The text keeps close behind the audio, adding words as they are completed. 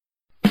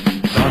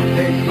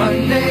Tuesday,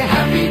 Monday,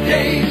 happy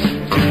days.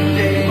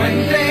 Tuesday,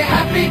 Wednesday,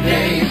 happy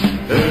days.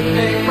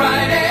 Thursday,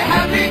 Friday,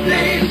 happy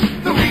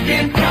days. The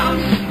weekend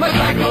comes, my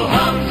cycle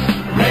hums,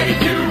 ready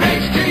to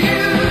race to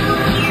you.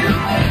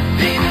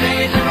 These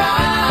days are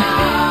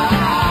all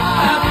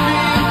happy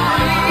and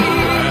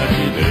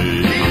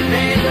free. These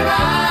days are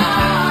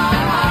all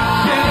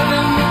share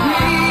them with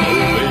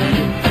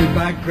me.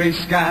 Goodbye gray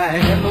sky,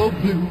 hello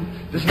blue.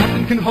 There's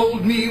nothing can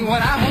hold me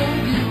when I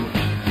hold you.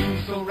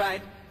 Feels so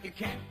right, it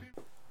can't be.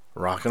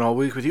 Rocking all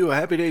week with you, a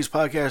Happy Days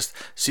podcast,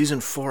 Season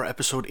 4,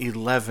 Episode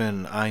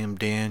 11. I am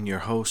Dan, your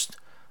host.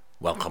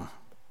 Welcome.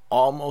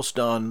 Almost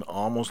done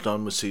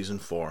with Season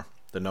 4,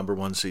 the number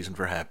one season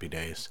for Happy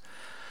Days.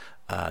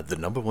 The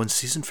number one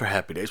season for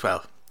Happy Days.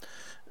 Well,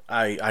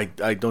 I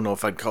don't know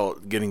if I'd call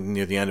it, getting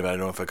near the end of it, I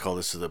don't know if I'd call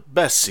this the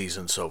best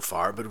season so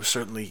far, but it was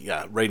certainly,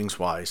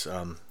 ratings-wise,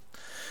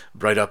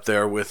 right up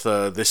there with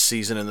this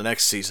season and the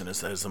next season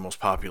as the most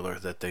popular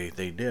that they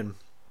did.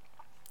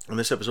 In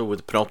this episode, with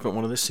the penultimate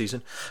one of this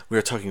season, we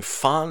are talking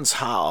Fonz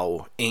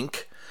How,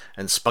 Inc.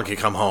 and Spunky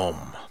Come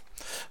Home.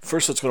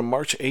 First, let's go to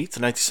March 8th,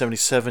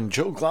 1977.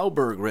 Joe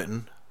Glauberg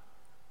written,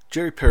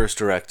 Jerry Paris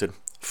directed,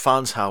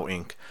 Fonz How,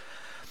 Inc.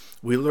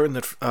 We learn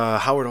that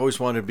Howard always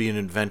wanted to be an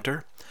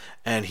inventor,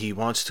 and he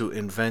wants to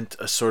invent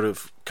a sort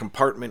of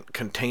compartment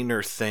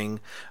container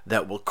thing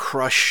that will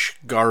crush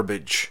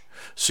garbage,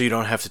 so you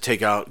don't have to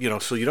take out,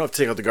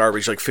 the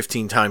garbage like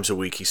 15 times a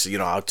week. He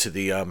said,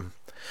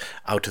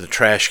 out to the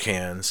trash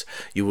cans.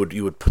 You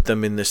would put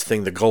them in this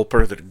thing, the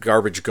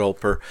garbage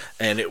gulper,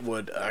 and it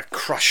would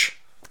crush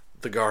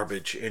the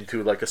garbage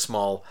into like a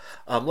small,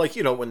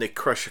 when they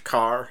crush a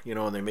car,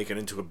 and they make it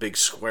into a big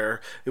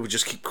square, it would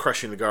just keep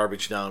crushing the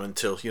garbage down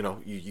until,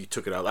 you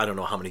took it out. I don't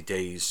know how many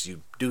days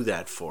you do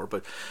that for,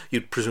 but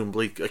you'd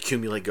presumably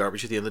accumulate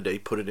garbage at the end of the day,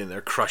 put it in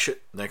there, crush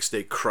it, next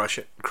day crush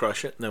it,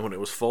 and then when it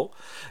was full,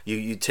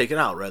 you'd take it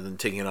out rather than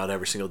taking it out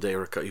every single day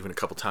or even a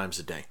couple times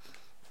a day.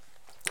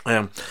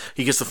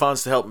 He gets the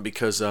Fonz to help him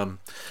because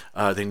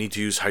they need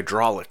to use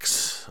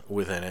hydraulics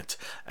within it,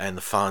 and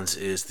the Fonz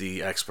is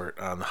the expert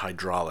on the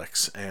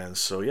hydraulics. And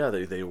so,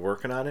 they're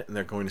working on it, and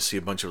they're going to see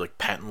a bunch of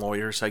patent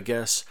lawyers, I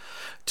guess,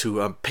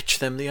 to pitch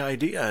them the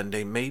idea, and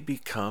they may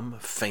become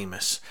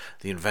famous.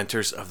 The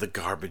inventors of the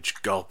garbage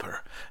gulper.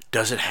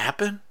 Does it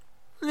happen?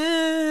 You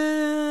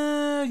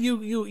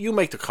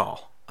make the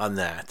call on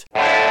that.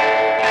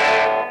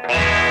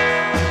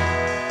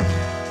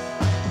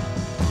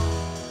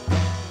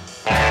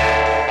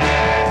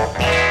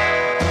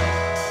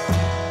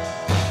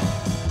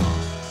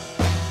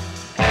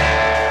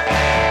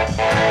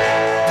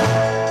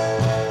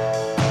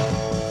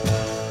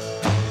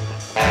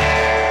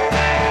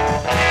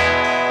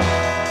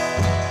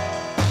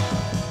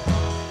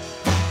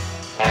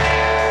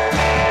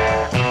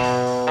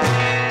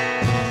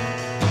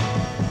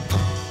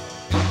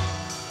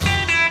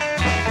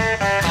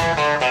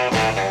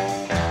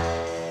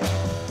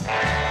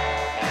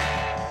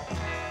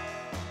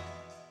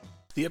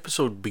 The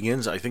episode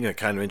begins, I think, in a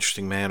kind of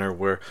interesting manner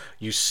where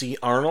you see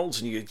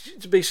Arnold's, and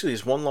it's basically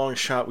this one long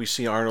shot. We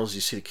see Arnold's,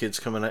 you see the kids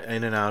coming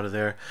in and out of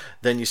there.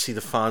 Then you see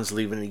the Fonz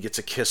leaving, and he gets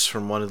a kiss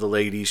from one of the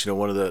ladies,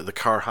 one of the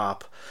car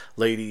hop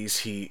ladies.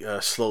 He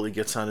slowly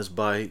gets on his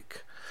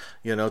bike,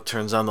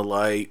 turns on the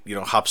light,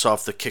 hops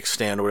off the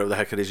kickstand or whatever the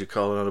heck it is you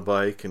call it on a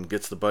bike, and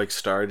gets the bike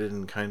started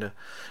and kind of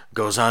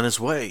goes on his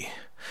way.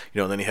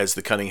 Then he heads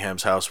to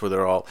Cunningham's house where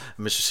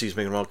Mr. C's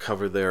making them all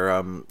cover their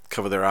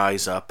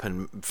eyes up,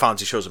 and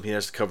Fonzie shows him he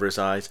has to cover his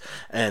eyes,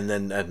 and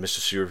then Mr.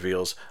 C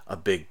reveals a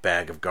big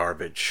bag of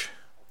garbage.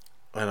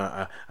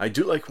 And I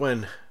do like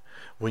when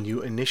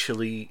you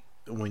initially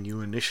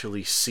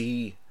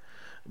see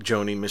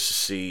Joni, Mrs.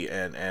 C,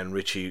 and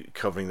Richie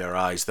covering their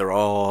eyes, they're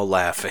all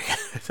laughing.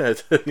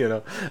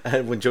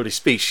 And when Jody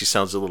speaks, she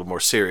sounds a little more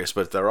serious,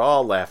 but they're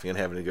all laughing and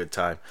having a good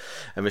time.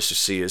 And Mr.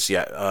 C is,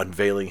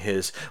 unveiling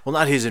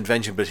not his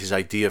invention, but his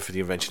idea for the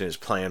invention and his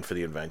plan for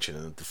the invention.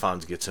 And the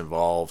Fonz gets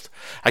involved.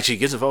 Actually, he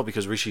gets involved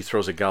because Richie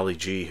throws a golly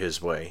gee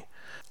his way.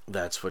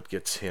 That's what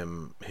gets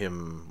him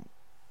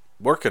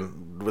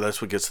working.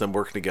 That's what gets them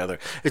working together.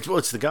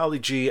 It's the golly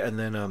gee, and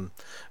then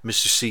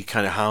Mr. C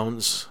kind of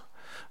hounds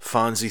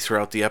Fonzie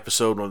throughout the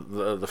episode. When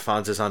the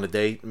Fonz is on a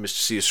date, Mr.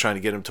 C is trying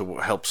to get him to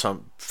help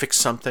fix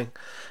something,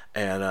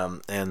 and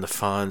the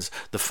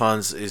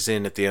Fonz is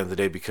in at the end of the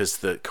day because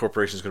the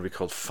corporation is going to be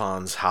called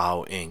Fonz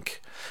How Inc.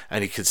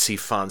 and he could see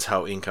Fonz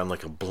How Inc. on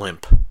like a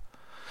blimp,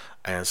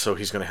 and so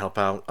he's going to help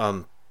out.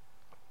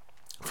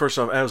 First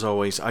off, as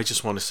always, I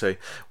just want to say,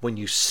 when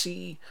you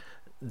see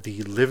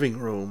the living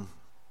room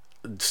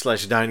 /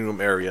 dining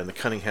room area in the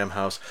Cunningham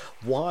house,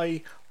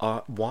 why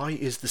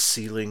is the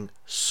ceiling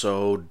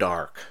so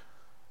dark?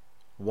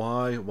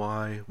 Why?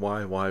 I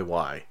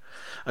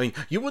mean,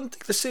 you wouldn't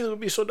think the ceiling would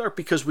be so dark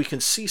because we can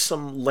see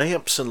some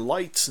lamps and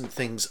lights and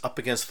things up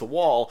against the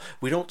wall.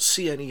 We don't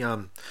see any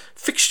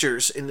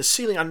fixtures in the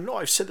ceiling. I know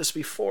I've said this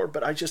before,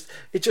 but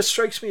it just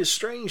strikes me as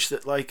strange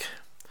that,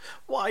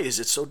 why is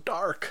it so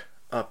dark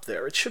up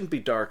there? It shouldn't be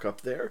dark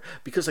up there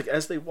because,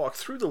 as they walk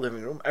through the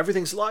living room,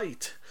 everything's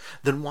light.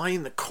 Then why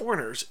in the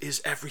corners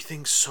is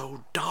everything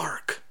so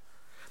dark?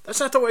 That's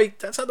not the way.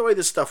 That's not the way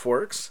this stuff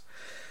works.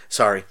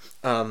 Sorry.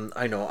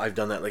 I know I've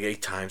done that like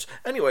 8 times.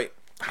 Anyway,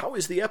 how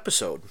is the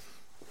episode?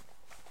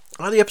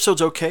 The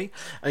episode's okay.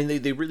 I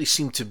mean, they really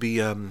seem to be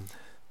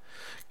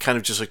kind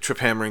of just like trip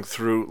hammering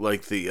through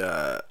like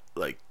the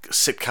like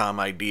sitcom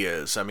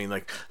ideas. I mean,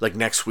 like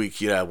next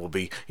week, will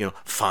be,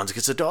 Fonzie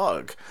gets a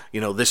dog.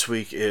 This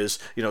week is,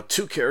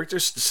 2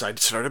 characters decide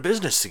to start a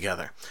business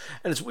together,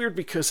 and it's weird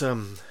because it's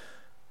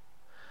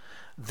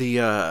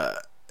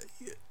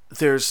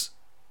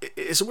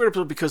a weird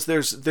episode because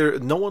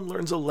no one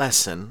learns a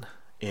lesson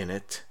in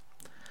it,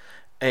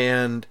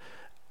 and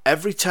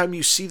every time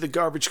you see the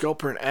garbage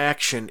gulper in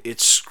action,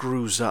 it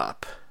screws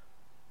up.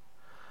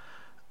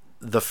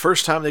 The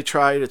first time they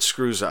try it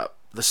screws up.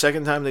 The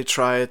second time they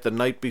try it, the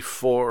night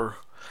before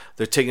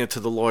they're taking it to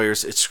the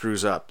lawyers, it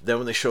screws up. Then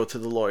when they show it to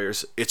the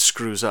lawyers, it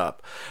screws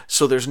up.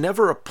 So there's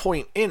never a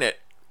point in it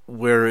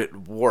where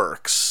it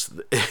works.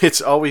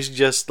 It's always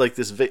just like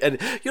this, and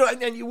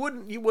you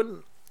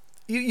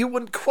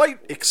wouldn't quite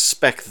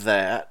expect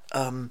that.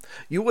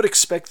 You would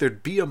expect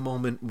there'd be a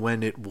moment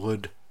when it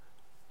would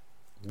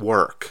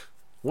work,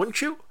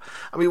 wouldn't you?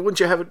 I mean,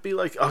 wouldn't you have it be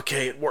like,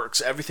 okay, it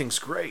works, everything's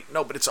great?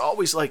 No, but it's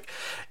always like,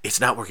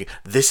 it's not working.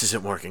 This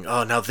isn't working.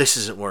 Oh, now this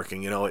isn't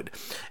working.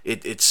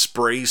 It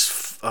sprays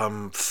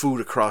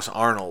food across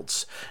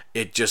Arnold's.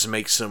 It just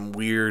makes some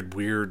weird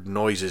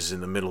noises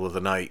in the middle of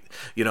the night.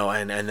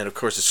 And then of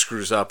course it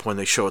screws up when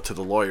they show it to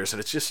the lawyers, and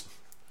it's just,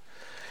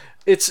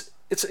 it's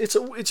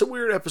a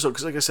weird episode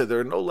because, like I said,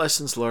 there are no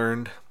lessons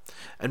learned.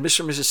 And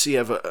Mr. C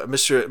and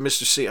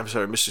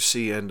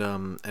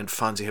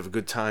Fonzie have a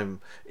good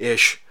time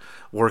ish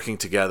working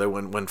together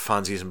when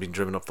Fonzie isn't being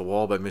driven up the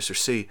wall by Mr.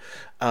 C.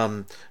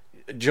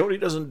 Jody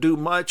doesn't do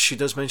much. She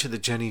does mention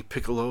that Jenny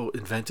Piccolo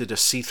invented a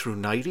see-through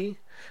nightie,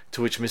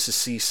 to which Mrs.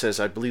 C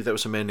says, I believe that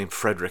was a man named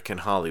Frederick in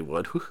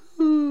Hollywood.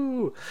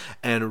 Woo-hoo!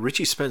 And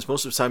Richie spends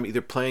most of the time either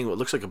playing what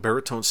looks like a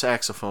baritone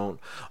saxophone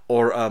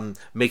or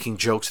making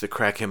jokes that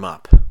crack him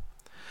up.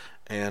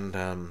 And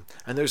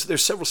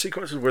there's several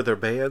sequences where their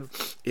band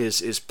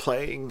is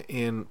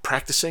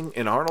practicing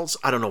in Arnold's.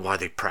 I don't know why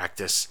they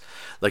practice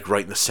like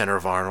right in the center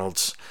of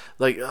Arnold's.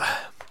 Like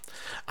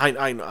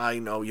I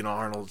know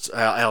Arnold's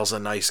Al's a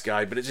nice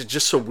guy, but it's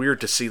just so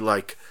weird to see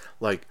like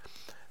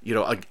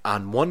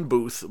on one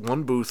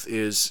booth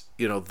is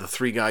the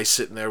 3 guys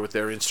sitting there with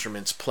their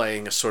instruments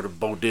playing a sort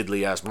of Bo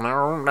Diddley-esque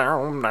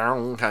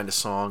kind of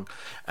song,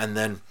 and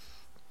then.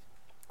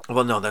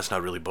 Well, no, that's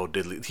not really Bo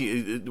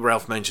Diddley.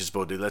 Ralph mentions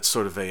Bo Diddley. That's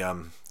sort of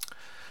a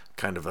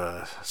kind of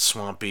a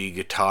swampy,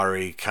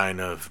 guitar-y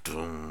kind of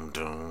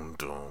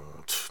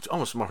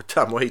almost more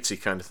Tom Waitsy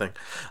kind of thing.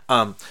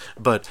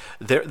 But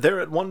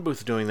they're at one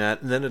booth doing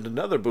that, and then at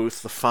another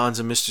booth, the Fonz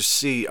and Mr.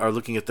 C are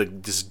looking at the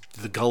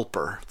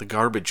gulper, the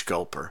garbage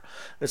gulper.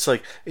 It's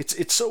like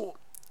it's so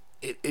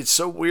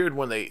weird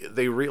when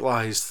they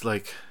realized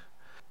like.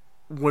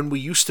 When we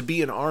used to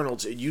be in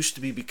Arnold's, it used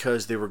to be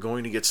because they were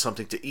going to get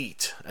something to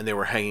eat and they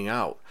were hanging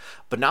out.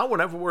 But now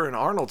whenever we're in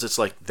Arnold's, it's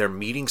like they're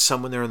meeting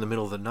someone there in the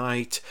middle of the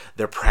night,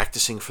 they're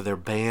practicing for their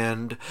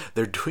band,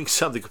 they're doing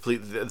something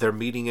completely, they're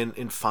meeting in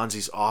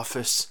Fonzie's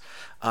office.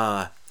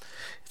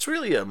 It's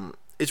really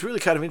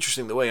kind of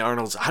interesting the way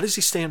Arnold's, how does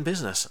he stay in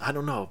business? I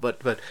don't know,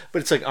 but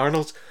it's like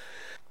Arnold's,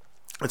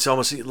 it's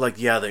almost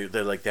like, yeah,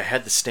 they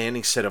had the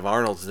standing set of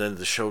Arnold's, and then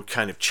the show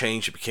kind of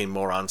changed. It became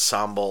more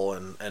ensemble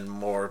and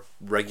more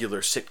regular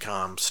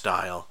sitcom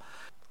style.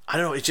 I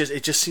don't know. It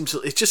just seems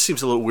a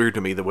little weird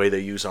to me the way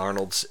they use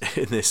Arnold's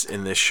in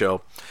this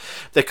show.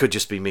 That could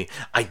just be me.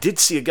 I did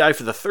see a guy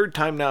for the 3rd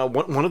time now.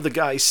 One of the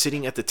guys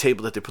sitting at the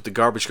table that they put the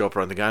garbage gulper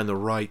on, the guy on the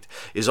right,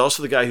 is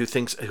also the guy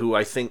who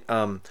I think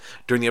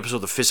during the episode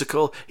of The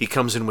Physical, he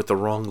comes in with the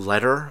wrong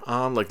letter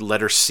on, like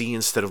letter C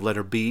instead of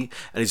letter B,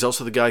 and he's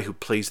also the guy who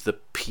plays the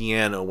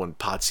piano when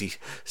Potsy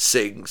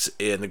sings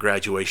in The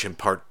Graduation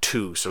Part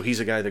 2. So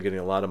he's a guy they're getting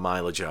a lot of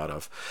mileage out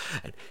of,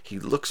 and he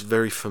looks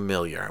very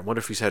familiar. I wonder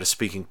if he's had a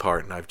speaking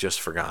part and I've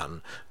just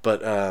forgotten.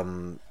 But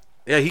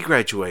yeah, he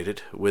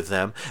graduated with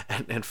them,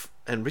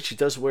 and Richie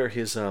does wear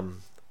his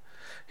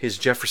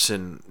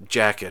Jefferson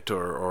jacket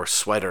or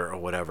sweater or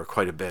whatever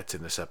quite a bit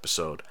in this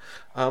episode.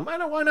 I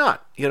know, why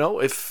not?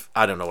 If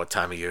I don't know what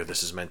time of year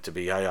this is meant to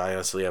be, I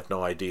honestly have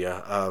no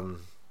idea.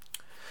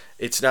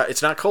 It's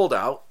not cold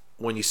out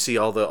when you see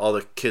all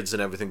the kids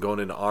and everything going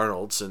into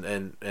Arnold's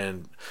and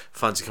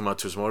Fonzie come out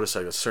to his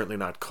motorcycle. It's certainly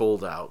not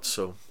cold out,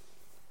 so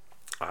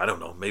I don't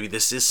know. Maybe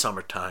this is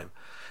summertime.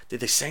 Did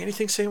they say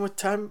anything saying what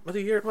time of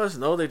the year it was?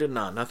 No, they did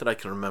not. Not that I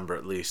can remember,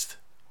 at least.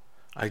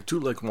 I do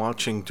like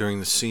watching during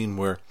the scene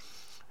where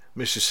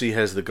Mr. C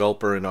has the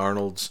gulper in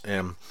Arnold's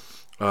and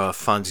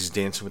Fonzie's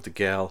dancing with the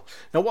gal.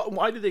 Now,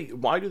 why do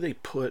they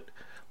put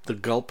the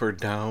gulper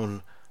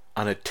down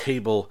on a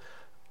table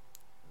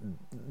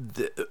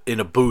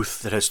in a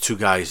booth that has 2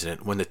 guys in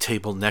it when the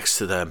table next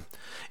to them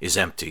is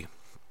empty?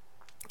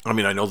 I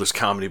mean, I know there's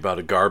comedy about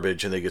a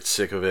garbage and they get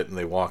sick of it and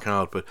they walk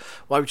out, but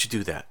why would you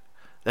do that?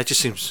 That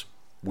just seems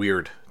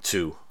weird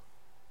to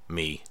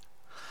me.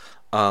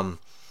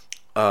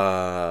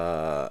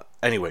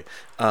 Anyway,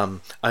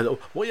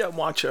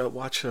 watch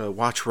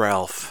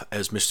Ralph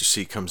as Mr.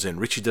 C comes in.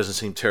 Richie doesn't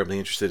seem terribly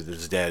interested that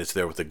his dad is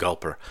there with the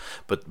gulper,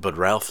 but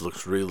Ralph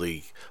looks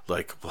really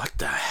like, what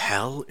the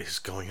hell is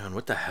going on?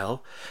 What the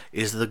hell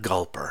is the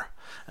gulper?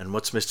 And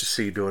what's Mr.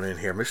 C doing in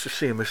here? Mr.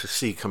 C and Mrs.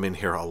 C come in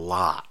here a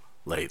lot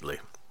lately.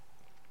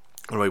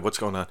 Anyway, what's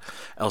going on?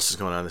 Else is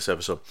going on in this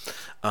episode?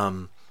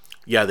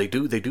 Yeah, they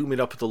do meet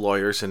up with the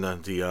lawyers, and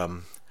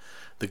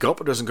the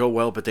gulper doesn't go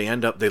well, but they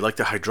like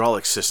the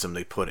hydraulic system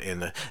they put in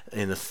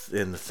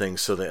the thing,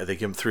 so they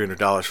give them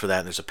 $300 for that,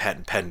 and there's a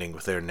patent pending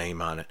with their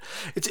name on it.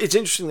 It's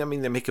interesting. I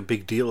mean, they make a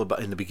big deal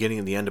about in the beginning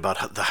and the end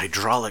about the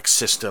hydraulic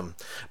system,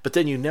 but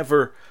then you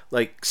never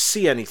like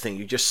see anything.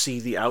 You just see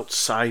the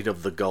outside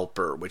of the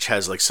gulper, which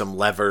has like some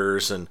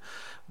levers and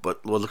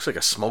what looks like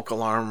a smoke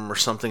alarm or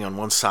something on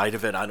one side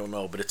of it. I don't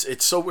know, but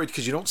it's so weird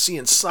because you don't see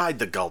inside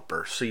the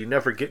gulper, so you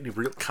never get any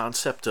real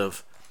concept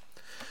of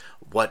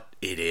what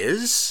it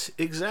is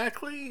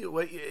exactly,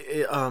 what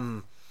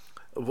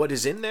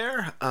is in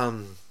there.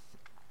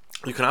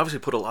 You can obviously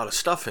put a lot of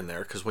stuff in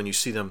there because when you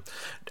see them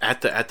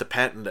at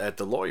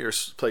the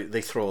lawyers' place,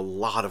 they throw a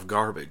lot of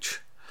garbage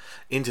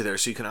into there.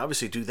 So you can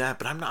obviously do that,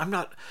 but I'm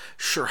not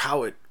sure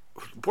how it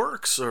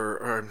works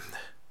or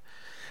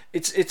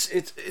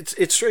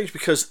it's strange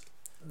because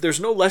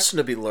there's no lesson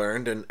to be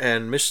learned, and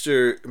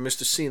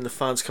Mr. C and the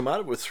Fonz come out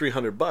of it with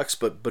 $300,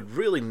 but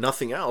really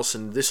nothing else,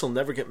 and this will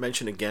never get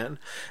mentioned again.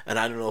 And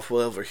I don't know if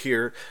we'll ever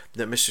hear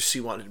that Mr.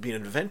 C wanted to be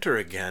an inventor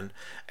again.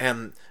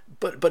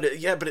 But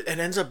it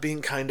ends up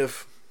being kind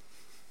of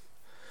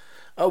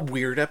a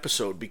weird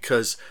episode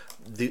because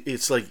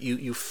it's like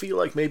you feel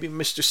like maybe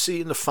Mr.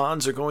 C and the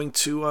Fonz are going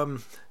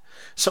to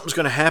something's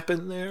going to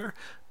happen there,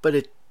 but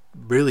it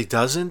really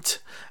doesn't,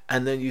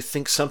 and then you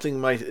think something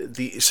might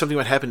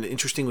happen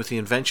interesting with the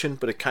invention,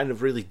 but it kind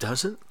of really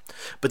doesn't.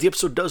 But the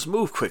episode does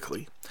move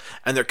quickly,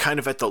 and they're kind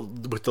of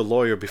with the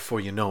lawyer before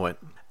you know it,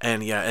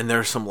 and there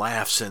are some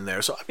laughs in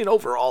there. So I mean,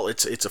 overall,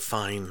 it's a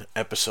fine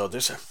episode.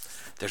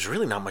 There's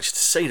really not much to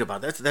say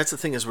about that. That's the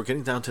thing, is we're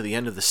getting down to the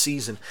end of the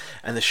season,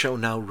 and the show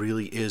now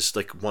really is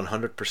like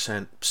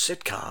 100%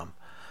 sitcom.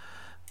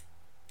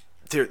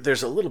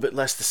 There's a little bit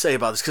less to say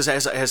about this because,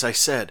 as I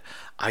said,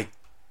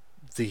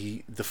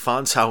 The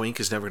Fonz How Inc.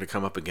 is never going to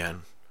come up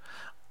again.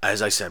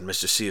 As I said,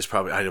 Mr. C is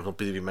probably, I don't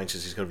believe he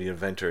mentions he's going to be an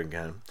inventor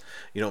again.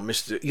 The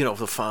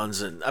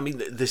Fonz, and I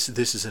mean, this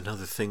is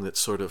another thing that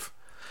sort of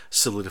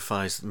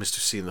solidifies Mr.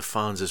 C and the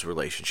Fonz's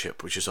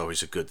relationship, which is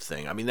always a good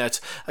thing. I mean, that's,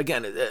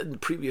 again, in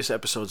previous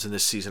episodes in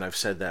this season, I've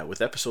said that.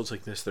 With episodes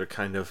like this, they're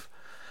kind of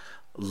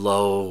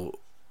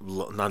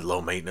not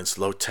low maintenance,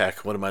 low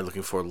tech, what am I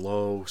looking for?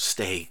 Low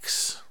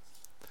stakes.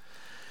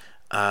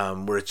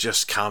 Where it's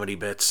just comedy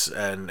bits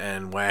and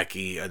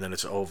wacky, and then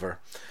it's over.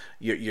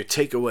 Your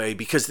takeaway,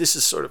 because this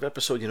is sort of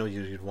episode,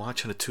 you'd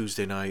watch on a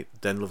Tuesday night,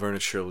 then Laverne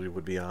and Shirley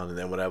would be on, and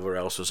then whatever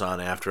else was on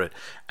after it,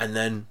 and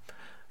then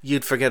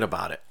you'd forget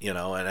about it,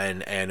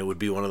 and it would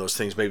be one of those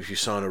things, maybe if you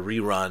saw in a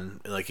rerun,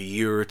 like a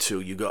year or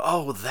two, you go,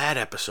 oh, that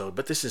episode,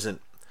 but this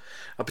isn't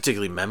a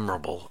particularly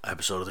memorable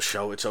episode of the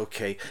show. It's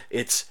okay.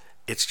 It's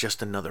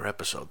just another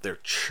episode. They're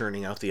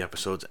churning out the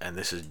episodes, and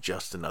this is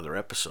just another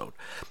episode.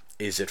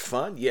 Is it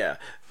fun? Yeah.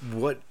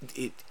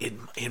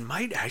 It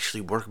might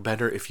actually work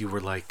better if you were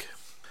like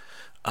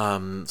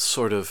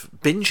sort of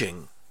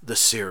binging the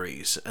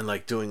series and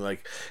like doing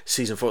like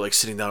season 4, like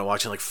sitting down and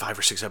watching like 5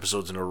 or 6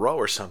 episodes in a row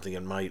or something.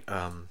 It might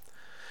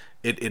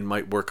it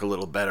might work a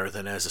little better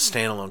than as a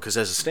standalone, because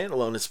as a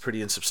standalone it's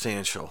pretty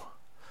insubstantial.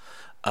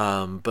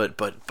 But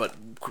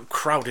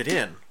crowded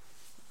in.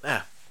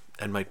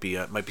 And might be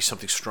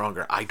something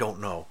stronger. I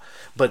don't know,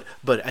 but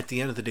at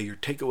the end of the day, your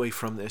takeaway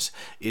from this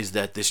is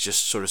that this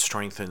just sort of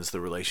strengthens the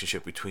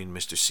relationship between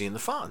Mr. C and the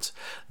Fonz.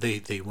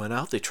 They went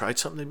out, they tried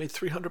something, they made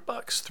 $300.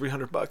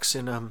 $300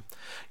 in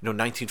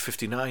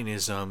 1959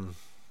 is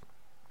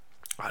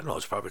I don't know,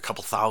 it's probably a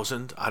couple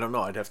thousand. I don't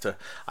know. I'd have to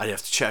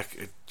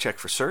check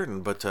for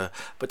certain, but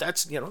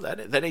that's,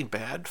 that ain't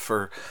bad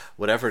for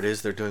whatever it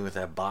is they're doing with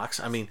that box.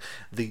 I mean,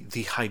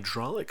 the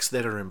hydraulics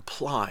that are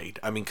implied,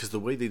 I mean, because the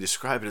way they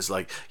describe it is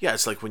like, yeah,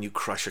 it's like when you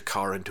crush a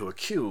car into a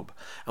cube,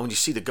 and when you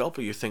see the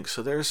gulper, you think,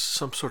 so there's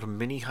some sort of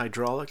mini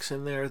hydraulics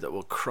in there that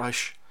will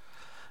crush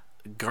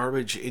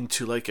garbage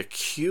into like a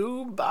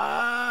cube.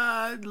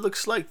 It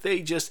looks like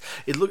they just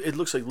it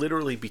looks like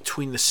literally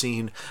between the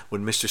scene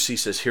when Mr. C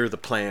says here are the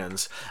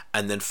plans,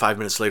 and then 5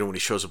 minutes later when he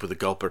shows up with a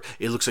gulper,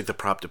 it looks like the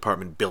prop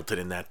department built it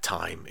in that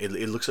time. It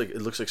looks like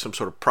some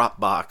sort of prop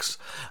box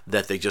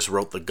that they just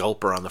wrote the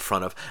gulper on the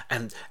front of,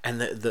 and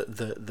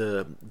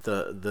the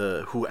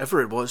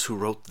whoever it was who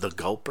wrote the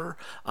gulper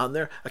on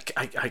there,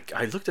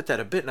 I looked at that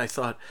a bit and I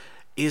thought,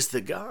 is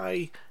the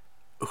guy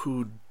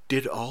who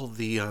did all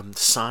the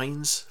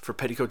signs for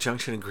Petticoat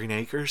Junction and Green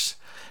Acres,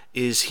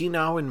 Is he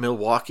now in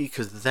Milwaukee?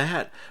 Because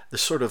the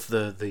sort of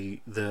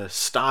the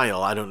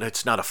style, I don't.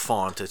 It's not a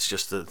font. It's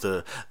just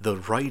the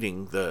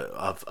writing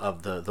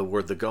of the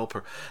word the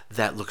Gulper,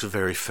 that looks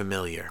very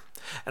familiar.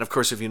 And of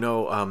course, if you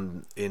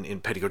know,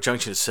 in Petticoat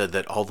Junction, it said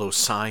that all those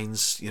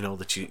signs,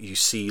 that you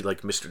see,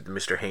 like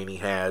Mr. Haney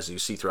has, you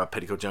see throughout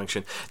Petticoat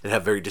Junction, that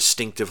have very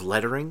distinctive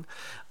lettering.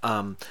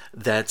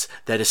 That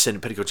is said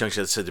in Petticoat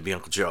Junction. That's said to be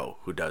Uncle Joe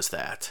who does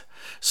that.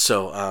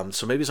 So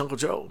maybe it's Uncle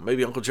Joe.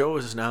 Maybe Uncle Joe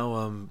is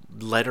now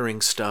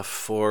lettering stuff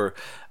for,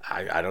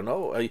 I don't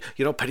know.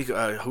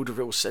 Petticoat,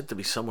 Hooterville was said to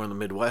be somewhere in the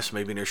Midwest,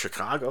 maybe near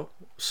Chicago.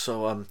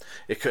 So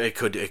it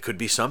could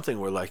be something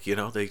where, like,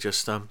 they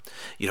just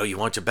you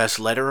want your best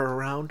letterer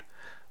around,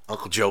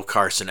 Uncle Joe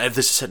Carson. If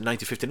this is set in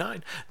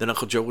 1959, then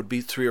Uncle Joe would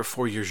be 3 or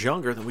 4 years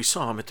younger than we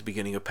saw him at the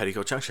beginning of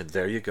Petticoat Junction.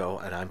 There you go,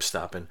 and I'm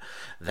stopping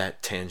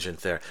that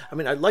tangent there. I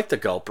mean, I like the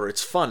Gulper.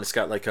 It's fun. It's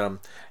got like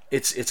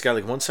it's got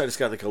like one side, it's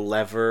got like a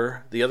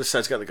lever. The other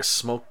side's got like a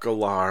smoke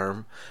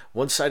alarm.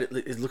 One side,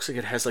 it looks like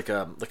it has like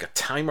a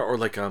timer, or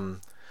like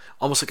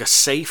almost like a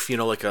safe.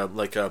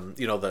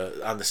 The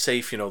on the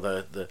safe,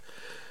 the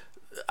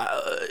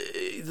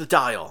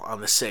dial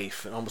on the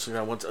safe, and almost like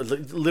I want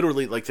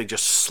literally, like, they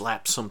just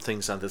slap some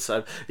things on the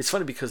side. It's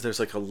funny because there's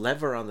like a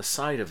lever on the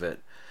side of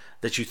it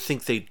that you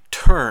think they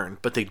turn,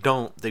 but they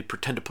don't. They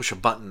pretend to push a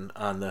button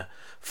on the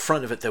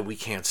front of it that we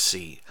can't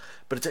see.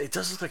 But it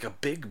does look like a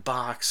big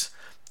box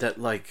that,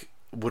 like,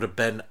 would have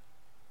been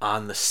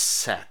on the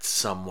set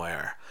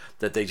somewhere,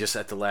 that they just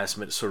at the last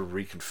minute sort of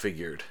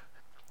reconfigured.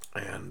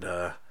 And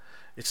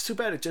it's too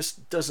bad it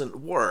just doesn't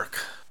work.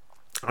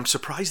 I'm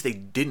surprised they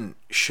didn't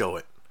show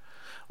it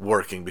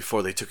working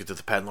before they took it to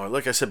the patent lawyer.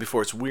 Like I said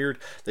before, it's weird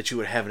that you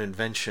would have an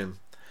invention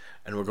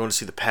and we're going to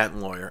see the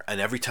patent lawyer, and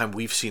every time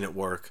we've seen it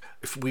work,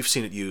 if we've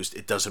seen it used,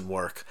 it doesn't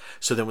work.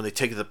 So then when they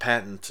take it to the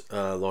patent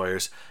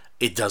lawyers,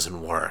 it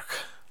doesn't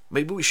work.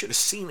 Maybe we should have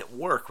seen it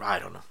work. I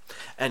don't know.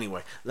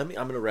 Anyway, I'm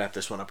going to wrap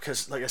this one up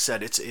because, like I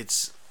said,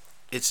 it's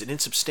an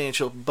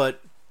insubstantial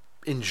but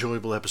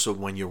enjoyable episode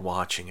when you're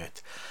watching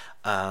it.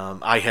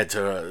 I had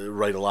to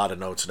write a lot of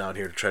notes down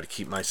here to try to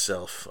keep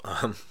myself.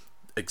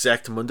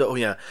 Exactamundo. Oh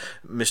yeah,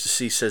 Mr.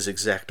 C says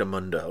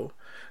Exactamundo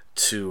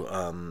to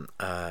the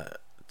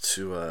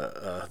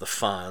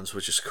Fonz,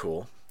 which is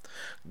cool.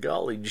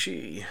 Golly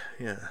gee,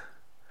 yeah.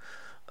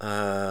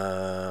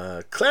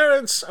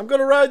 Clarence, I'm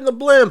gonna ride in the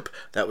blimp.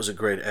 That was a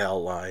great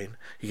Al line.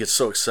 He gets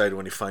so excited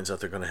when he finds out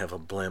they're gonna have a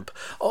blimp.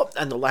 Oh,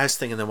 and the last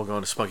thing, and then we'll go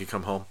on to Spunky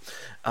Come Home.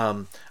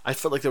 I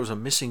felt like there was a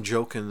missing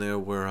joke in there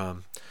where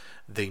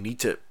they need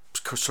to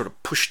sort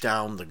of push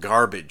down the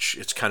garbage.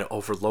 It's kind of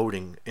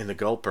overloading in the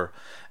Gulper,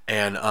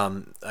 and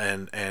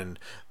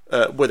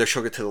where they're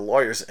showing it to the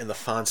lawyers, and the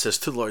Fonz says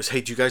to the lawyers,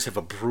 "Hey, do you guys have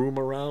a broom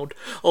around?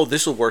 Oh,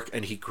 this will work."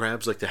 And he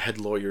grabs like the head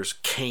lawyer's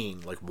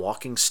cane, like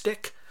walking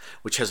stick,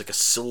 which has like a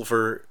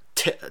silver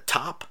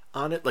top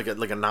on it, like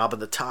a knob on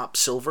the top,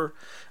 silver,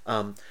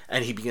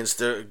 and he begins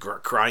to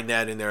grind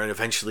that in there, and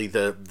eventually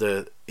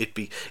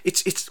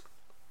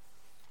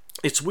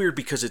it's weird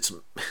because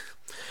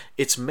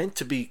it's meant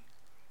to be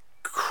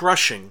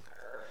crushing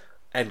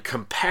and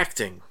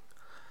compacting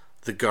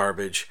the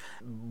garbage,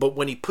 but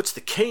when he puts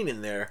the cane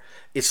in there,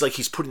 it's like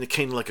he's putting the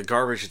cane in like a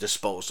garbage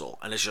disposal,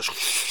 and it's just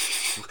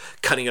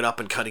cutting it up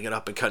and cutting it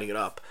up and cutting it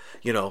up.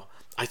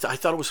 I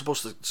thought it was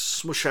supposed to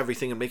smush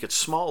everything and make it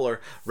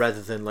smaller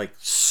rather than like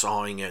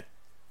sawing it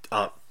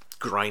up,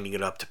 grinding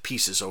it up to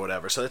pieces or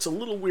whatever. So it's a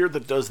little weird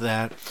that it does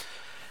that.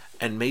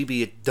 And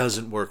maybe it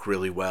doesn't work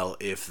really well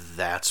if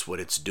that's what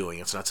it's doing.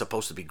 It's not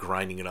supposed to be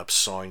grinding it up,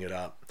 sawing it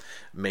up,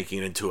 making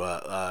it into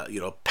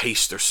a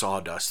paste or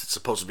sawdust. It's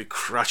supposed to be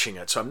crushing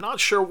it. So I'm not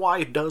sure why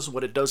it does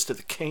what it does to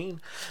the cane,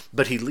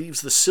 but he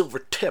leaves the silver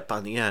tip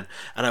on the end,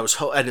 and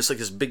and it's like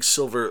this big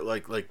silver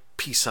like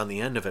piece on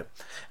the end of it.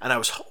 And I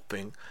was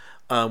hoping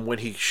when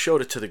he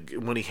showed it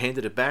when he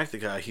handed it back to the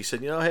guy, he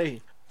said,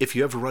 "Hey, if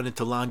you ever run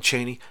into Lon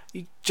Chaney,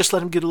 you just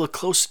let him get a little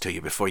closer to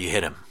you before you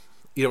hit him."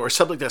 Or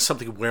something like that,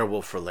 something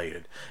werewolf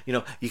related.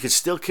 You can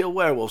still kill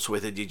werewolves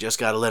with it. You just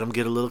got to let them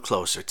get a little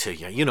closer to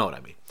you. You know what I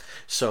mean?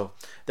 So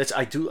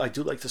I do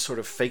like the sort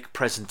of fake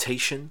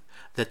presentation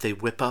that they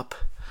whip up.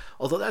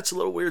 Although that's a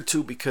little weird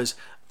too, because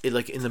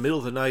like in the middle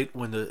of the night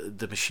when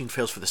the machine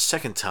fails for the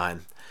second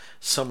time,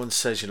 someone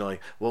says,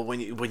 well, when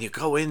you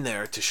go in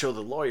there to show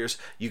the lawyers,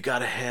 you got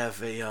to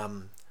have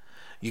a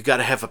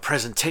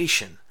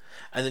presentation.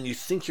 And then you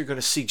think you're going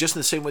to see, just in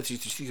the same way that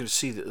you're going to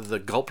see the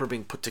Gulper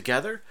being put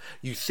together,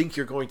 you think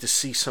you're going to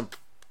see some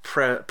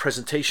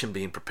presentation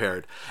being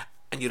prepared.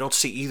 And you don't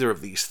see either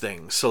of these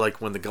things. So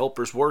like when the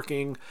Gulper's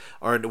working,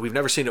 or we've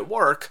never seen it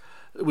work,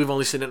 we've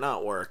only seen it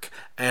not work.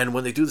 And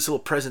when they do this little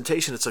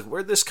presentation, it's like,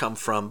 where'd this come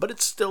from? But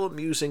it's still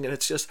amusing, and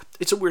it's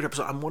a weird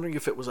episode. I'm wondering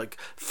if it was like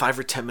 5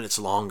 or 10 minutes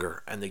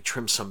longer, and they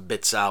trimmed some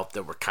bits out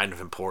that were kind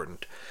of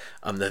important,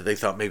 that they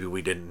thought maybe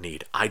we didn't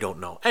need. I don't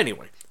know.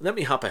 Anyway, let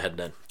me hop ahead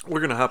then.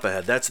 We're gonna hop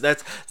ahead. That's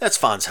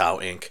Fonz How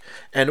Inc.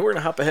 And we're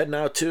gonna hop ahead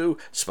now to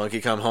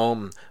Spunky Come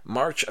Home,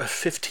 March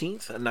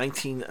 15th,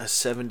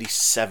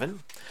 1977.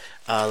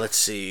 Let's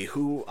see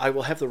who I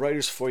will have the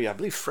writers for you. I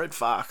believe Fred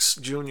Fox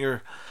Jr.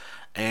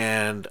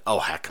 And, oh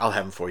heck, I'll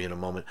have them for you in a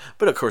moment.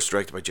 But of course,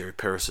 directed by Jerry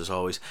Paris as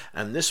always.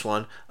 And this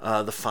one,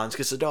 the Fonz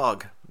gets a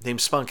dog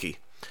named Spunky.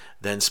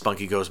 Then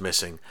Spunky goes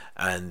missing,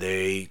 and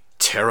they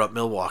tear up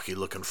Milwaukee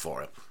looking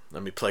for it.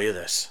 Let me play you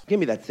this. Give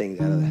me that thing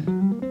out of there.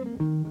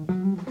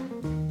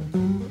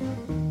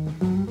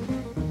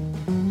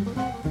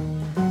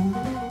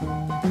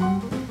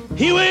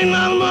 He ain't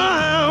no more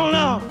hound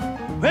dog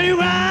when you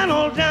crying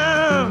all the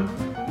time.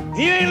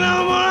 He ain't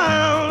no more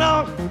hound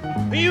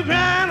dog when you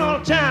crying all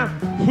the time.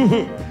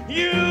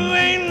 You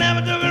ain't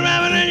never took a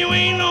rabbit and you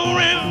ain't no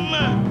ram.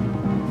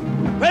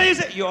 Well,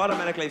 you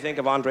automatically think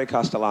of Andre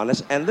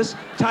Castellanos, and this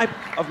type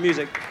of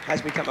music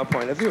has become a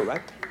point of view,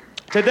 right?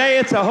 Today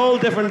it's a whole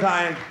different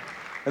kind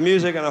of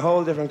music and a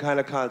whole different kind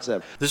of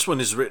concept. This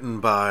one is written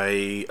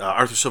by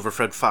Arthur Silver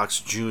Fred Fox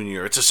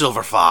Jr. It's a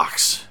silver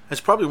fox.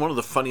 It's probably one of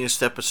the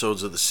funniest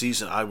episodes of the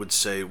season, I would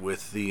say,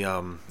 with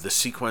the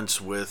sequence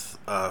with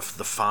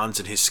the Fonz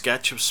and his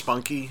sketch of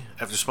Spunky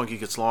after Spunky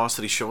gets lost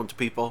that he's showing to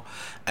people,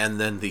 and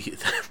then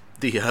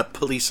the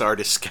police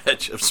artist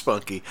sketch of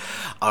Spunky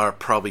are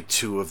probably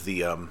two of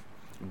the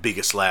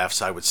biggest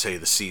laughs, I would say,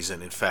 of the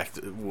season. In fact,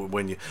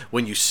 when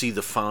you see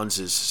the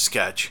Fonz's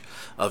sketch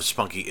of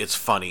Spunky, it's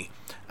funny.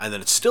 And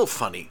then it's still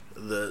funny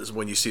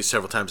when you see it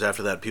several times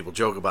after that. People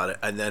joke about it.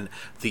 And then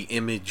the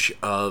image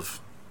of...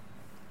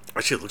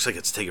 Actually, it looks like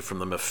it's taken from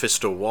the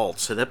Mephisto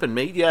Waltz. Had that been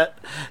made yet?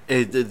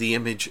 The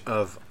image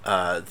of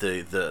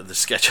the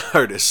sketch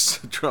artist's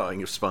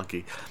drawing of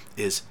Spunky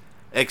is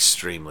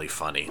extremely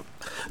funny.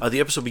 The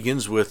episode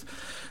begins with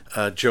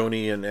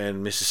Joni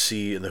and Mrs.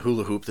 C in the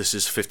hula hoop. This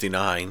is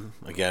 59,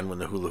 again, when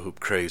the hula hoop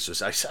craze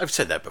was... I've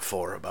said that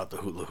before about the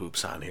hula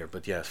hoops on here,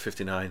 but yeah,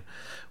 59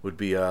 would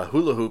be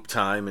hula hoop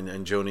time,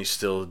 and Joni's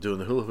still doing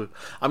the hula hoop.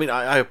 I mean,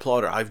 I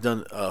applaud her. I've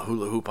done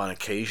hula hoop on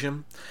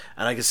occasion,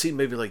 and I can see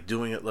maybe like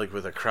doing it like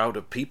with a crowd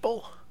of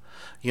people,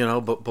 you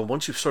know, but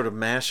once you've sort of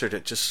mastered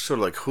it, just sort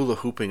of like hula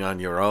hooping on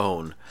your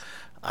own,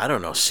 I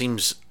don't know,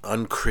 seems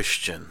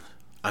unchristian.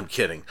 I'm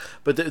kidding,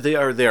 but they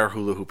are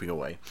hula hooping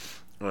away.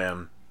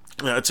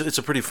 Yeah, it's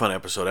a pretty fun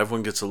episode.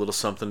 Everyone gets a little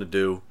something to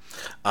do.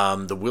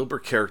 The Wilbur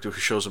character who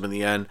shows up in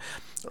the end,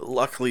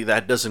 luckily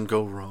that doesn't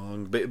go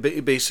wrong.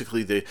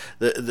 Basically,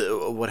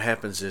 what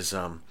happens is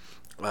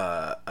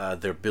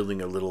they're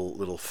building a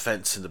little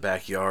fence in the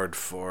backyard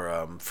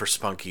for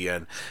Spunky,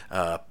 and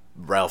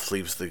Ralph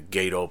leaves the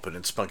gate open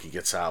and Spunky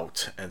gets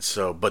out, and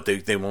so but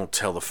they won't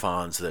tell the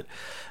Fonz that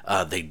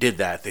they did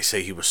that. They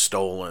say he was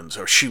stolen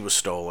or she was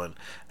stolen,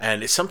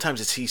 and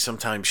sometimes it's he,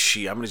 sometimes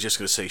she. I'm just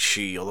gonna say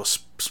she, although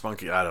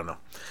Spunky, I don't know.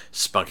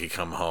 Spunky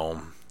come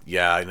home.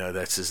 Yeah, I know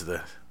that's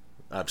the.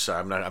 I'm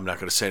sorry, I'm not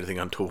going to say anything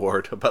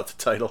untoward about the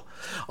title.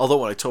 Although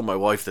when I told my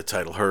wife the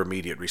title, her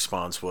immediate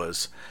response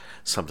was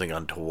something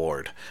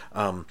untoward,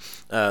 and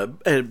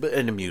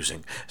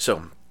amusing.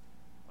 So.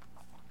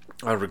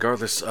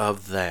 Regardless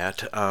of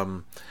that,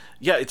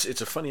 yeah,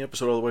 it's a funny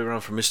episode all the way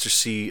around. For Mr.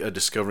 C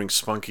discovering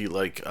Spunky,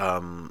 like,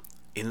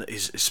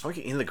 is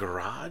Spunky in the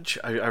garage?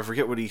 I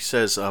forget what he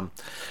says.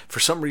 For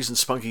some reason,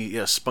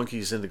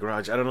 Spunky's in the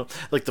garage. I don't know.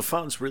 Like, the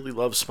Fonz really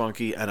love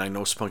Spunky, and I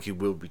know Spunky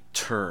will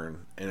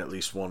return in at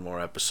least one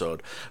more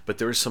episode. But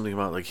there is something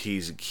about, like,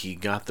 he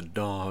got the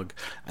dog,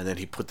 and then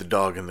he put the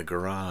dog in the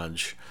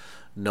garage,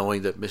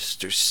 knowing that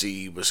Mr.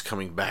 C was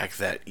coming back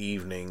that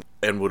evening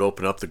and would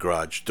open up the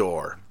garage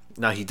door.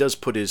 Now, he does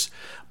put his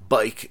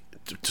bike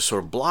to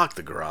sort of block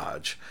the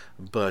garage,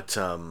 but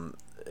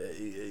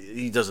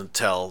he doesn't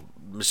tell.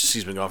 Mr.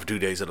 C's been gone for 2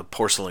 days at a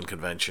porcelain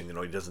convention. You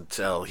know, he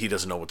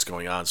doesn't know what's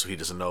going on, so he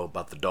doesn't know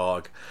about the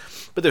dog.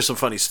 But there's some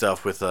funny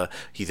stuff with,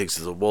 he thinks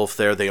there's a wolf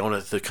there. The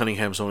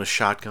Cunninghams own a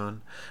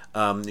shotgun.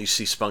 You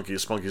see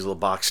Spunky's little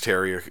box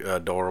terrier,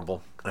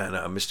 adorable. And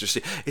Mr.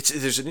 C,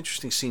 there's an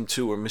interesting scene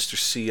too where Mr.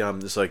 C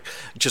is like,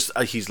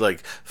 he's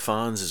like,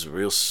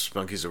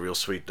 Spunky's a real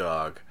sweet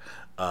dog.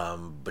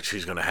 But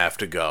she's gonna have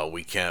to go.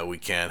 We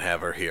can't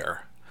have her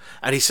here.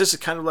 And he says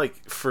it kind of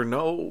like for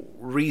no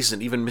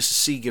reason. Even Mrs.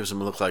 C gives him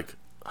a look like,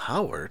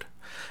 Howard?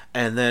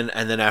 And then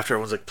after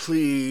everyone's like,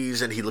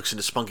 please, and he looks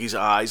into Spunky's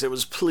eyes. It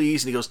was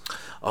please, and he goes,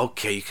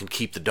 okay, you can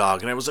keep the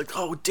dog. And I was like,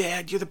 oh,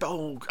 Dad, you're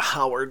the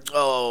Howard.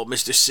 Oh,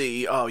 Mr.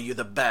 C, oh, you're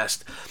the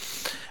best.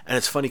 And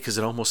it's funny because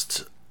it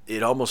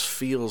almost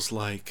feels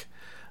like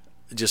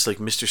just like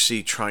Mr.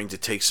 C trying to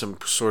take some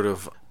sort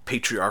of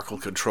patriarchal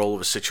control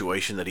of a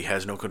situation that he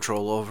has no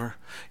control over.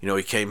 You know,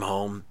 he came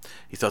home,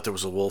 he thought there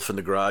was a wolf in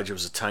the garage. It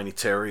was a tiny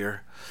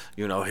terrier.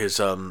 You know, his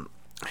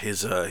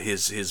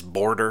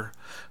boarder,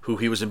 who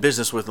he was in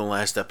business with in the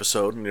last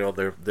episode, and you know,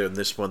 they're in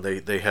this one,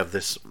 they have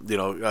this, you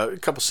know, a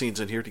couple scenes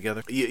in here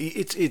together.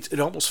 It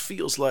almost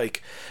feels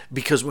like,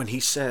 because when he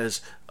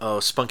says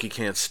Spunky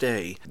can't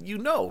stay, you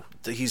know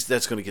that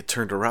that's going to get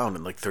turned around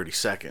in like 30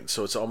 seconds.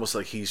 So it's almost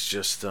like he's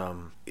just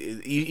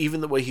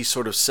even the way he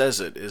sort of says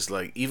it is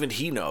like, even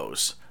he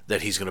knows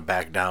that he's going to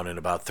back down in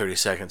about 30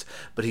 seconds,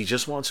 but he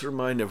just wants to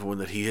remind everyone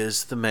that he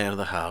is the man of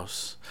the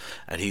house,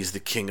 and he's the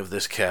king of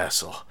this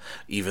castle,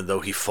 even though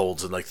he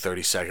folds in like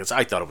 30 seconds.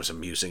 I thought it was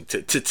amusing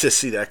to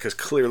see that, because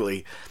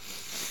clearly,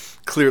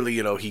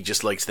 you know, he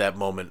just likes that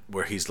moment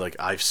where he's like,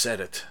 I've said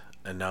it,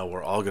 and now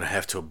we're all going to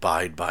have to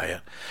abide by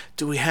it.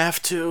 Do we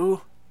have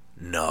to?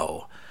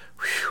 No.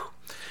 Whew.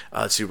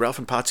 Let's see, Ralph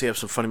and Potsy have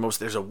some funny moments.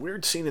 There's a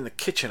weird scene in the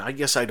kitchen. I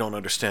guess I don't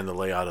understand the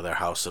layout of their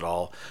house at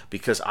all,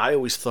 because I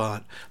always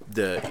thought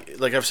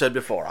like I've said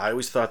before, I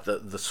always thought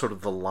the sort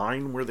of the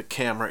line where the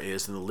camera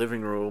is in the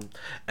living room,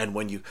 and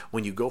when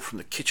you go from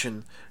the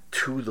kitchen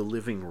to the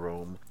living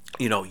room,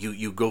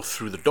 you go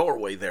through the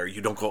doorway there. You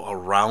don't go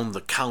around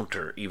the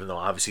counter, even though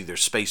obviously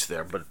there's space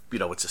there, but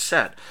it's a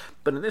set.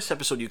 But in this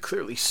episode, you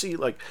clearly see,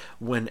 like,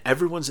 when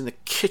everyone's in the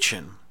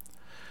kitchen,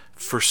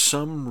 for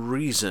some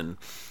reason,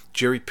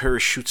 Jerry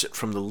Paris shoots it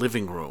from the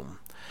living room,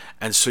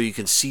 and so you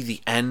can see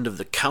the end of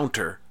the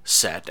counter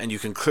set, and you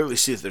can clearly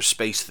see that there's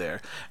space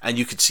there, and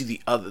you can see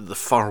the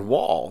far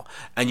wall,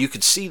 and you can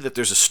see that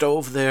there's a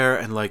stove there,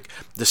 and like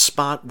the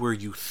spot where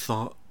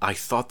I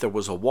thought there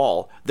was a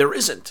wall, there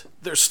isn't.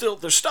 There's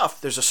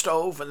stuff. There's a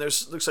stove, and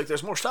looks like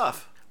there's more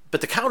stuff,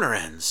 but the counter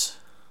ends.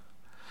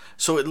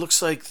 So it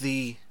looks like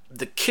the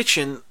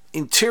kitchen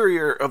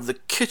interior of the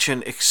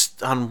kitchen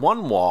on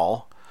one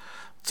wall,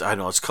 I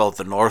know it's called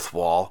the north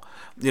wall,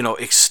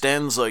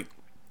 extends like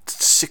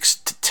 6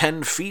 to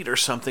 10 feet or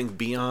something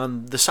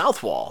beyond the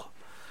south wall.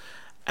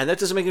 And that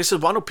doesn't make any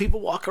sense. Why don't people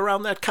walk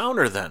around that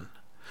counter then?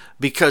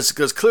 Because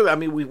clearly, I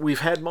mean, we've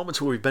had moments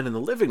where we've been in the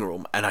living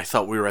room and I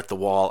thought we were at the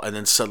wall, and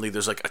then suddenly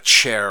there's like a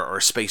chair or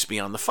a space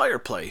beyond the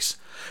fireplace.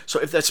 So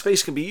if that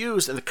space can be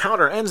used and the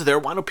counter ends there,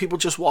 why don't people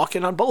just walk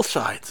in on both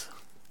sides?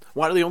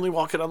 Why do they only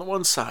walk in on the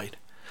one side?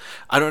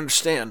 I don't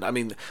understand. I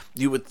mean,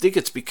 you would think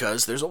it's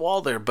because there's a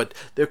wall there, but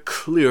there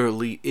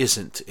clearly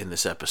isn't in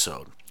this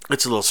episode.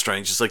 It's a little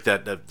strange. It's like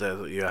that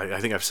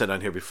I think I've said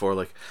on here before,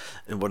 like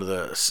in one of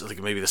the,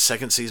 like maybe the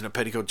second season of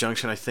Petticoat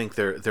Junction, I think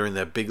they're in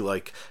that big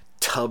like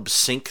tub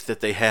sink that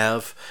they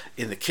have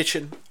in the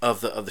kitchen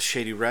of the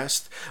Shady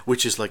Rest,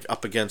 which is like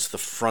up against the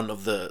front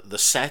of the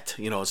set.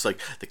 It's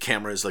like the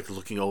camera is like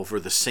looking over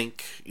the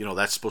sink.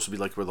 That's supposed to be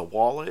like where the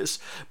wall is.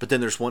 But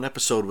then there's one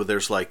episode where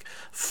there's like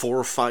 4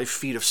 or 5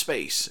 feet of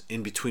space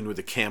in between where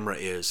the camera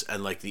is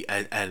and like the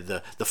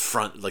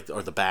front, like,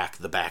 or the back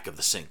of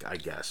the sink, I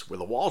guess, where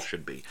the wall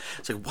should be.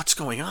 It's like, what's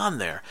going on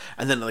there?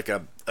 And then like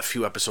a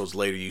few episodes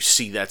later, you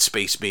see that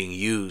space being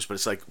used, but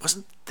it's like,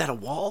 wasn't that a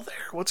wall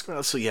there? What's going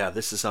on? So yeah,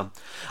 this is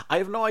I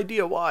have no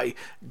idea why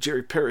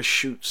Jerry Paris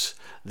shoots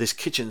this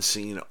kitchen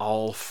scene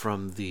all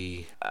from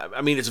the.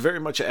 I mean, it's very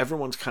much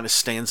everyone's kind of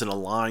stands in a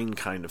line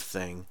kind of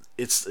thing.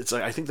 It's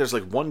like, I think there's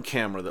like one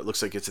camera that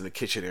looks like it's in the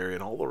kitchen area,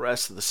 and all the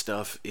rest of the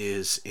stuff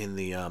is in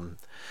the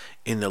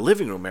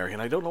living room area.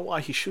 And I don't know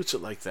why he shoots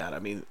it like that. I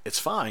mean, it's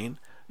fine.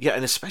 Yeah,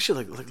 and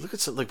especially like look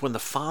at like when the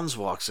Fonz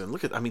walks in.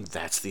 I mean,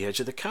 that's the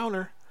edge of the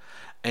counter.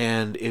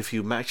 And if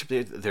you match up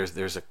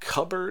there's a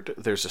cupboard,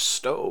 there's a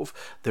stove,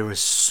 there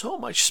is so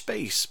much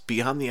space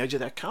beyond the edge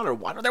of that counter.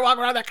 Why don't they walk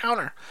around that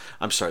counter?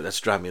 I'm sorry, that's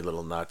driving me a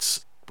little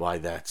nuts why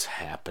that's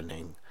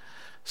happening.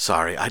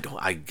 Sorry,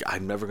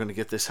 I'm never going to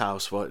get this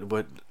house. What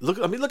look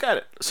at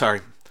it.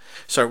 Sorry,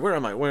 where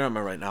am I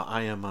right now?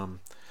 I am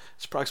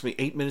it's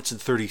approximately 8 minutes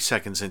and 30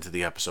 seconds into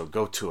the episode.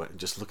 Go to it and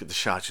just look at the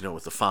shots,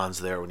 with the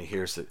Fonz there when he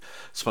hears that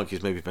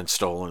Spunky's maybe been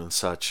stolen and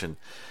such. And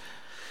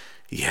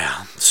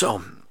yeah,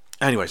 so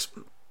anyways,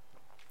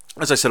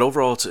 as I said,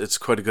 overall it's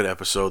quite a good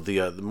episode.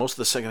 The most of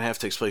the second half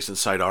takes place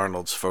inside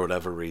Arnold's for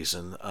whatever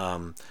reason,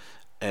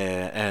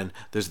 and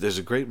there's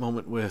a great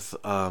moment with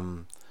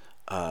where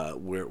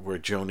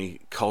Joni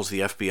calls the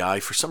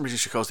FBI. For some reason,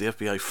 she calls the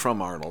FBI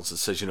from Arnold's and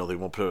says, they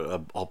won't put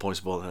a all points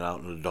bulletin out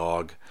on a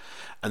dog.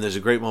 And there's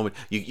a great moment.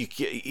 You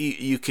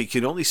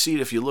can only see it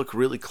if you look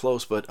really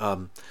close, but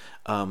when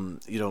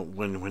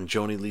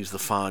Joni leaves the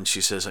Fonz,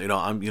 she says,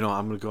 I'm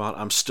gonna go out.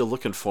 I'm still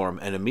looking for him,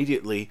 and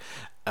immediately.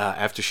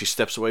 After she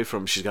steps away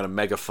from him, she's got a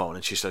megaphone,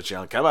 and she starts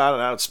yelling, "Come on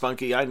out,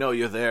 Spunky, I know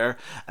you're there."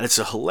 And it's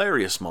a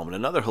hilarious moment,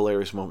 another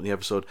hilarious moment in the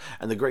episode.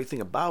 And the great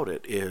thing about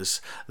it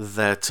is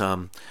that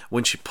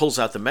when she pulls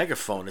out the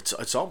megaphone,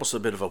 it's almost a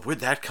bit of a, where'd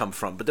that come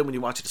from? But then when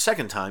you watch it the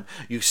second time,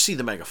 you see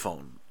the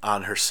megaphone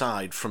on her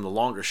side from the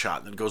longer shot,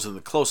 and then it goes into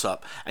the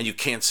close-up, and you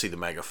can't see the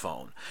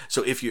megaphone.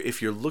 So if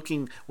you're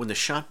looking, when the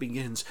shot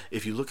begins,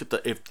 if you look at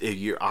if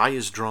your eye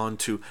is drawn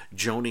to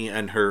Joni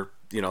and her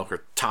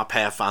her top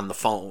half on the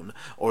phone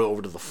or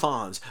over to the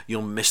Fonz,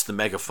 you'll miss the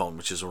megaphone,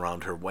 which is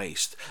around her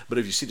waist. But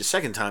if you see the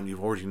second time, you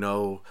already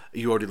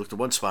looked at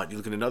one spot, you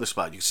look at another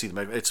spot, you see the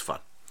megaphone. It's fun.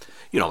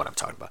 You know what I'm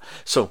talking about.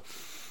 So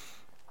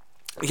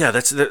yeah,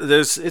 it's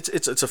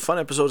a fun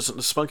episode.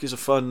 Spunky's a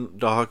fun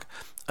dog.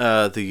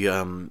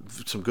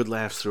 Some good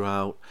laughs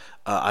throughout.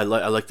 I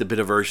like the bit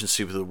of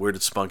urgency with where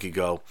did Spunky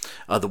go.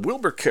 The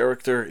Wilbur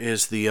character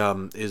is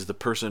the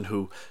person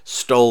who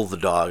stole the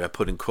dog. I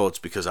put in quotes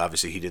because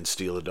obviously he didn't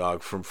steal the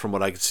dog. From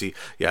what I could see,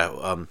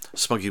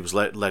 Spunky was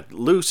let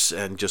loose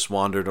and just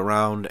wandered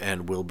around,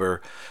 and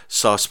Wilbur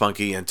saw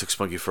Spunky and took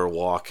Spunky for a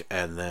walk,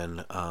 and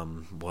then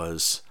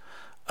was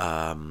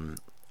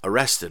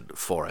arrested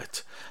for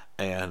it.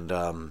 And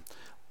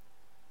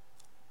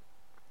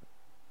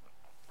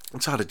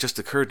it's odd, it just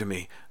occurred to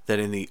me that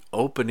in the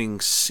opening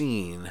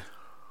scene,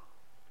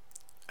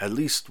 at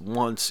least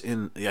once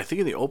I think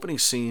in the opening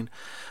scene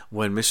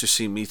when Mr.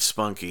 C meets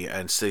Spunky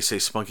and they say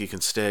Spunky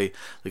can stay,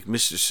 like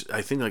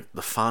I think like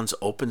the Fonz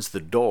opens the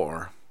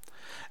door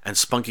and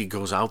Spunky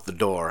goes out the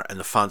door and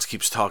the Fonz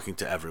keeps talking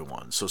to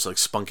everyone. So it's like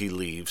Spunky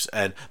leaves.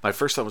 And my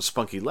first thought when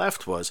Spunky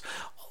left was,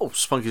 oh,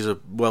 Spunky's a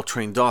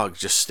well-trained dog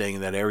just staying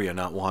in that area,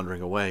 not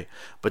wandering away.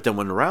 But then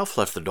when Ralph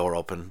left the door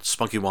open,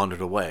 Spunky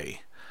wandered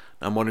away.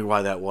 I'm wondering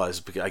why that was.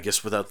 Because I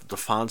guess without the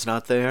Fonz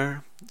not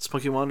there,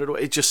 Spunky wandered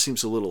away. It just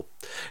seemed a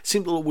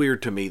little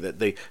weird to me that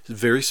they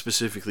very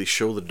specifically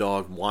show the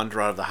dog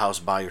wander out of the house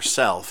by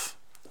herself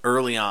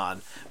early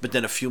on, but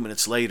then a few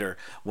minutes later,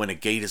 when a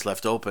gate is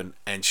left open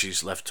and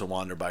she's left to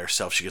wander by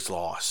herself, she gets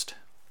lost.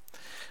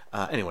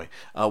 Anyway,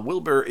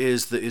 Wilbur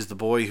is the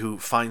boy who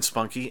finds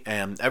Spunky,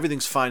 and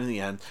everything's fine in the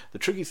end. The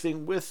tricky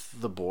thing with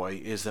the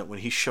boy is that when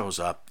he shows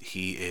up,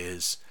 he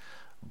is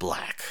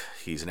black.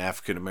 He's an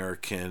African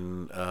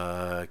American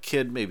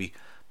kid, maybe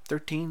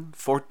 13,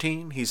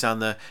 14. He's on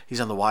the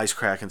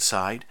wisecracking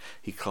side.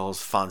 He calls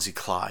Fonzie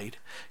Clyde.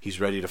 He's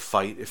ready to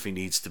fight if he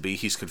needs to be.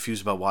 He's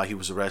confused about why he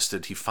was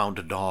arrested. He found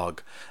a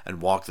dog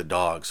and walked the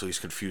dog, so he's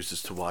confused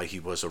as to why he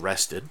was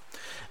arrested.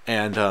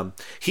 And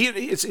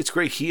it's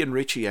great. He and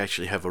Richie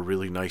actually have a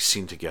really nice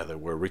scene together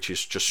where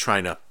Richie's just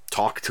trying to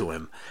talk to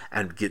him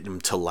and get him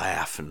to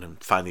laugh, and then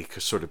finally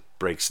sort of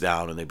breaks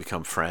down and they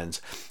become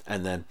friends.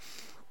 And then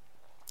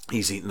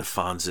he's eating the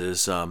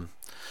Fonz's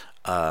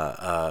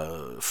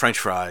French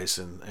fries,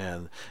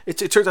 and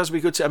it turns out to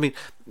be good. I mean,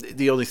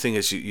 the only thing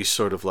is you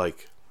sort of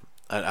like,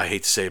 I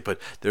hate to say it, but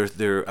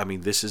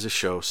this is a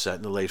show set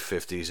in the late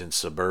 50s in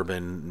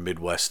suburban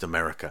Midwest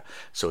America,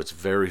 so it's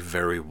very,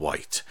 very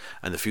white.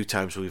 And the few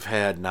times we've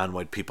had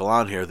non-white people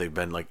on here, they've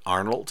been like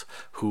Arnold,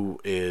 who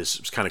is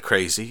kind of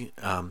crazy,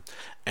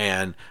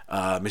 and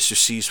Mr.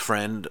 C's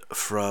friend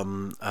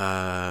from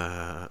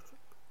the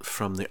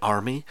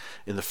Army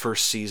in the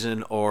first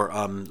season, or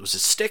was it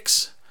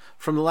Sticks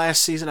from the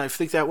last season? I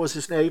think that was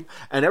his name.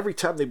 And every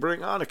time they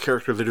bring on a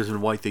character that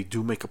isn't white, they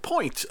do make a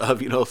point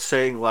of,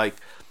 saying like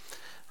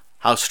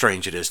how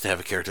strange it is to have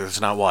a character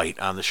that's not white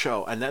on the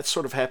show. And that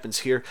sort of happens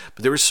here,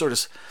 but there is sort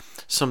of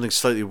something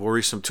slightly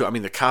worrisome too. I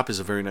mean, the cop is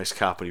a very nice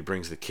cop when he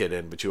brings the kid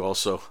in, but you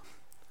also,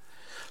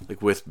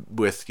 like with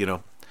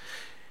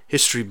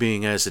history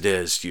being as it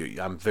is,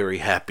 I'm very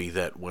happy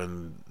that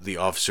when the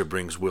officer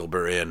brings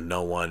Wilbur in,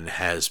 no one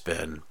has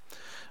been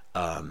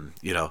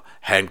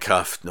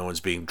handcuffed, no one's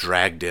being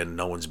dragged in,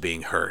 no one's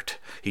being hurt.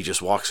 He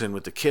just walks in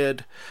with the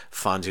kid.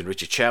 Fonzie and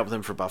Richie chat with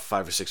him for about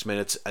 5 or 6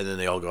 minutes, and then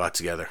they all go out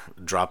together,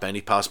 drop any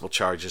possible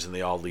charges, and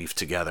they all leave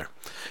together.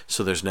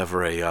 So there's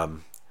never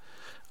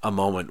a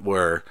moment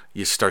where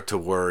you start to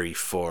worry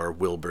for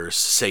Wilbur's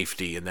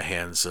safety in the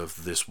hands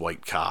of this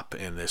white cop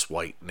in this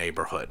white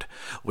neighborhood.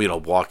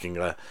 Walking.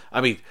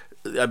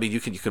 You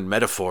can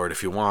metaphor it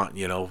if you want.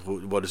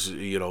 What is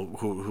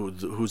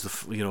who's the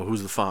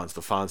Fonz?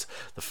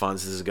 The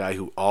Fonz is a guy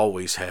who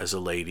always has a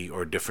lady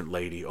or a different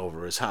lady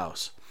over his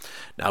house.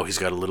 Now he's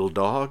got a little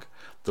dog.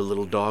 The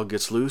little dog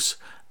gets loose,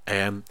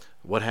 and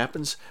what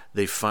happens?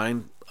 They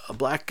find a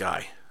black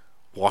guy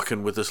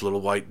walking with this little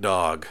white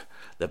dog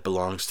that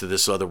belongs to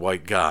this other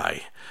white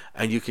guy,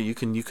 and you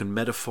can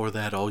metaphor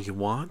that all you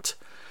want.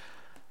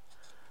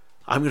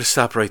 I'm going to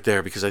stop right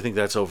there because I think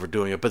that's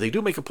overdoing it. But they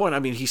do make a point. I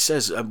mean, he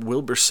says,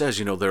 Wilbur says,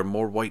 there are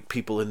more white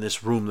people in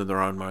this room than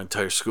there are in my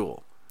entire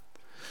school,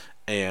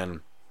 and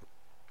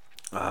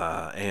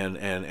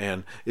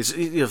it's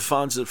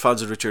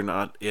Fonz and Richie are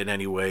not in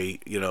any way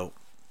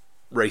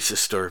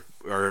racist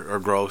or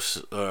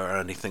gross or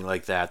anything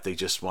like that. They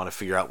just want to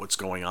figure out what's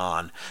going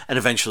on. And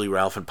eventually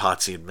Ralph and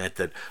Potsy admit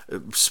that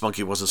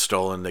Spunky wasn't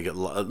stolen. They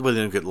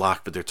didn't get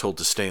locked, but they're told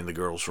to stay in the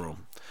girls'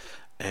 room.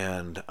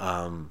 And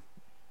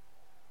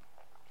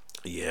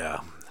yeah.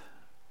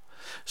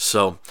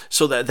 So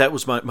that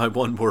was my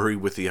one worry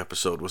with the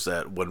episode, was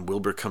that when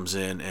Wilbur comes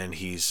in and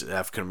he's an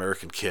African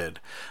American kid,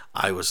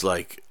 I was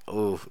like,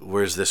 oh,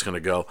 where's this going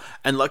to go?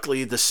 And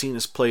luckily the scene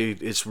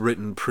it's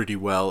written pretty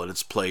well, and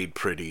it's played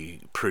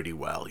pretty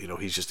well.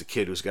 He's just a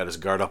kid who's got his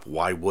guard up.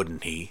 Why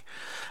wouldn't he?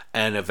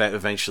 And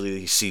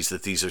eventually he sees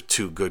that these are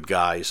two good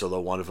guys,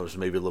 although one of them is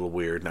maybe a little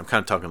weird. And I'm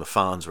kind of talking the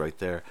Fonz right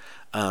there.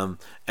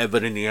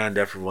 But in the end,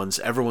 everyone's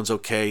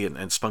okay,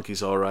 and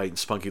Spunky's all right, and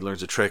Spunky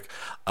learns a trick.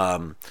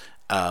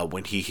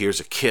 When he hears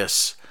a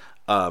kiss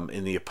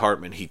in the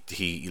apartment,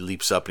 he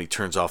leaps up and he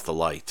turns off the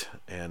light,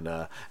 and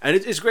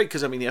it's great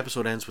because the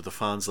episode ends with the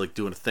Fonz like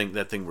doing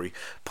that thing where he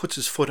puts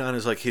his foot on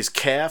his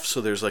calf, so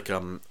there's like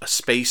a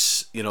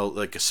space,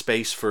 like a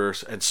space for,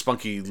 and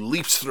Spunky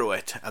leaps through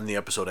it, and the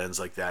episode ends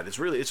like that. It's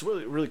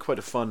really quite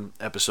a fun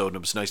episode, and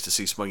it was nice to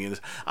see Spunky in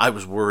this. I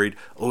was worried,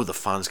 the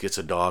Fonz gets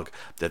a dog,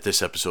 that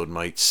this episode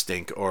might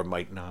stink or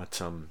might not,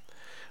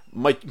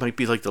 might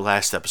be like the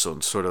last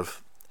episode, sort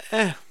of,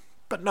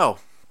 but no.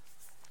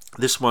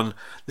 This one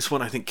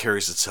I think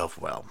carries itself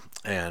well.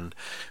 And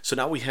so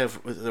now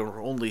there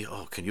are only,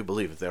 can you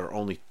believe it? There are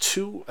only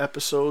 2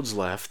 episodes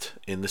left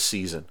in the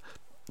season.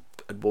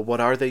 Well, what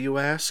are they, you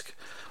ask?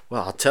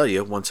 Well, I'll tell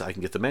you once I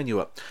can get the menu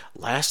up.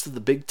 Last of the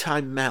Big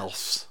Time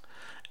Mouths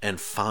and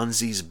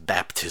Fonzie's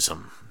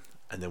baptism.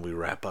 And then we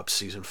wrap up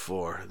season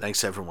 4.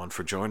 Thanks everyone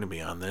for joining me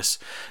on this.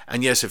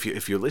 And yes,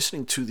 if you're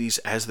listening to these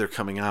as they're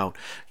coming out,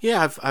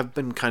 yeah, I've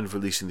been kind of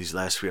releasing these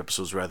last 3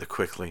 episodes rather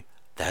quickly.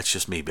 That's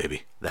just me,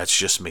 baby. That's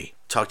just me.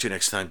 Talk to you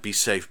next time. Be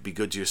safe, be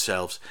good to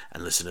yourselves,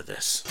 and listen to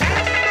this.